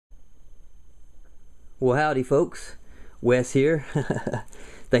Well, howdy folks, Wes here.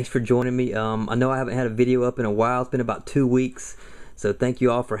 Thanks for joining me. I know I haven't had a video up in a while. It's been about 2 weeks, so thank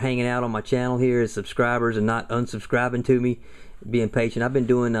you all for hanging out on my channel here as subscribers and not unsubscribing to me, being patient. I've been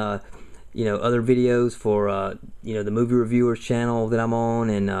doing other videos for the movie reviewers channel that I'm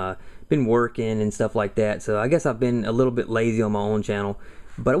on, and been working and stuff like that, so I guess I've been a little bit lazy on my own channel.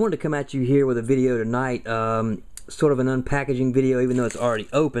 But I wanted to come at you here with a video tonight, sort of an unpackaging video, even though it's already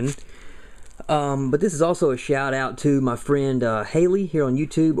open. But this is also a shout out to my friend Hailey here on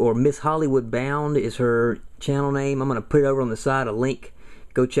YouTube, or MsHollywoodBound is her channel name. I'm going to put it over on the side, a link.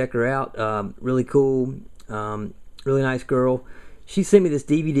 Go check her out. Really cool, really nice girl. She sent me this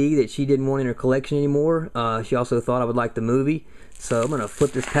DVD that she didn't want in her collection anymore. She also thought I would like the movie. So I'm going to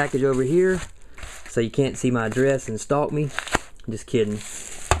flip this package over here so you can't see my address and stalk me. I'm just kidding.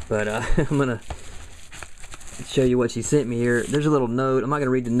 But I'm going to show you what she sent me here. There's a little note. I'm not going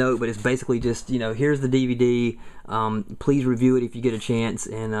to read the note, but it's basically just, here's the DVD. Please review it if you get a chance,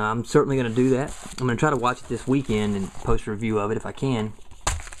 and I'm certainly going to do that. I'm going to try to watch it this weekend and post a review of it if I can.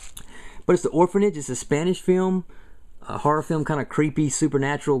 But it's The Orphanage. It's a Spanish film, a horror film, kind of creepy,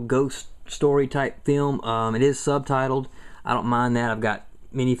 supernatural, ghost story type film. It is subtitled. I don't mind that. I've got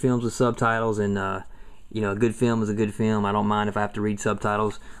many films with subtitles, and a good film is a good film. I don't mind if I have to read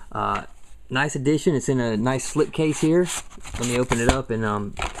subtitles. Nice edition. It's in a nice slipcase here. Let me open it up,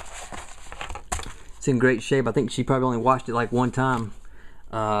 and it's in great shape. I think she probably only washed it like one time,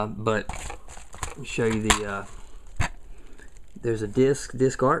 but let me show you the there's a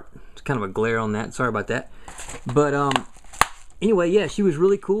disc art. It's kind of a glare on that, sorry about that. But anyway, yeah, she was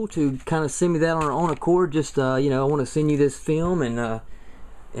really cool to kind of send me that on her own accord. Just I want to send you this film, and I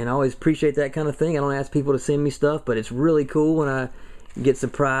always appreciate that kind of thing. I don't ask people to send me stuff, but it's really cool when I get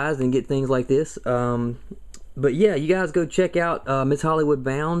surprised and get things like this. But yeah, you guys go check out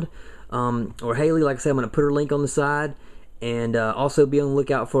MsHollywoodBound, or Hailey. Like I said, I'm going to put her link on the side, and also be on the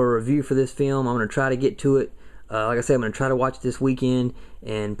lookout for a review for this film. I'm going to try to get to it. Like I said, I'm going to try to watch it this weekend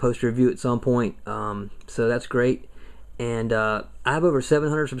and post a review at some point. So that's great. And I have over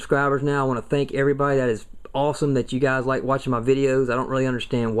 700 subscribers now. I want to thank everybody. That is awesome that you guys like watching my videos. I don't really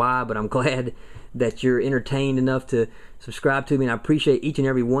understand why, but I'm glad that you're entertained enough to subscribe to me, and I appreciate each and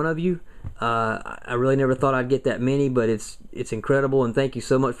every one of you. I really never thought I'd get that many, but it's incredible, and thank you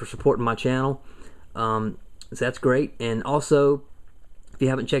so much for supporting my channel. So that's great. And also, if you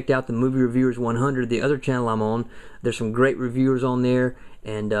haven't checked out the Movie Reviewers 100, the other channel I'm on, there's some great reviewers on there,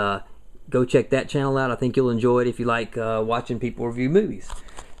 and go check that channel out. I think you'll enjoy it if you like watching people review movies.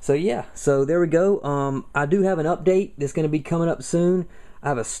 So yeah, so there we go. I do have an update that's going to be coming up soon. I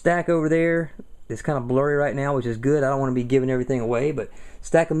have a stack over there. It's kind of blurry right now, which is good. I don't want to be giving everything away, but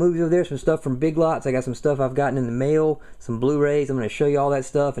stack of movies over there, some stuff from Big Lots. I got some stuff I've gotten in the mail, some Blu-rays. I'm going to show you all that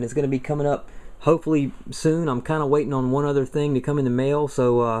stuff, and it's going to be coming up hopefully soon. I'm kind of waiting on one other thing to come in the mail,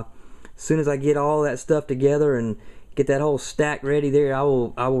 so as soon as I get all that stuff together and get that whole stack ready there, I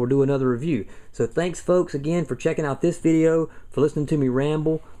will do another review. So thanks folks again for checking out this video, for listening to me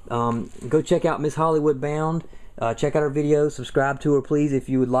ramble. Go check out MsHollywoodBound. Check out her videos, subscribe to her please if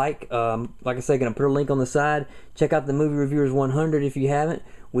you would like. Like I said, gonna put her link on the side. Check out the Movie Reviewers 100 if you haven't.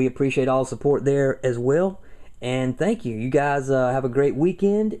 We appreciate all the support there as well. And thank you. You guys have a great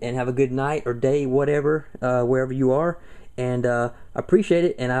weekend, and have a good night or day, whatever, wherever you are. And I appreciate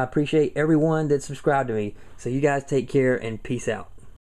it, and I appreciate everyone that subscribed to me. So you guys take care, and peace out.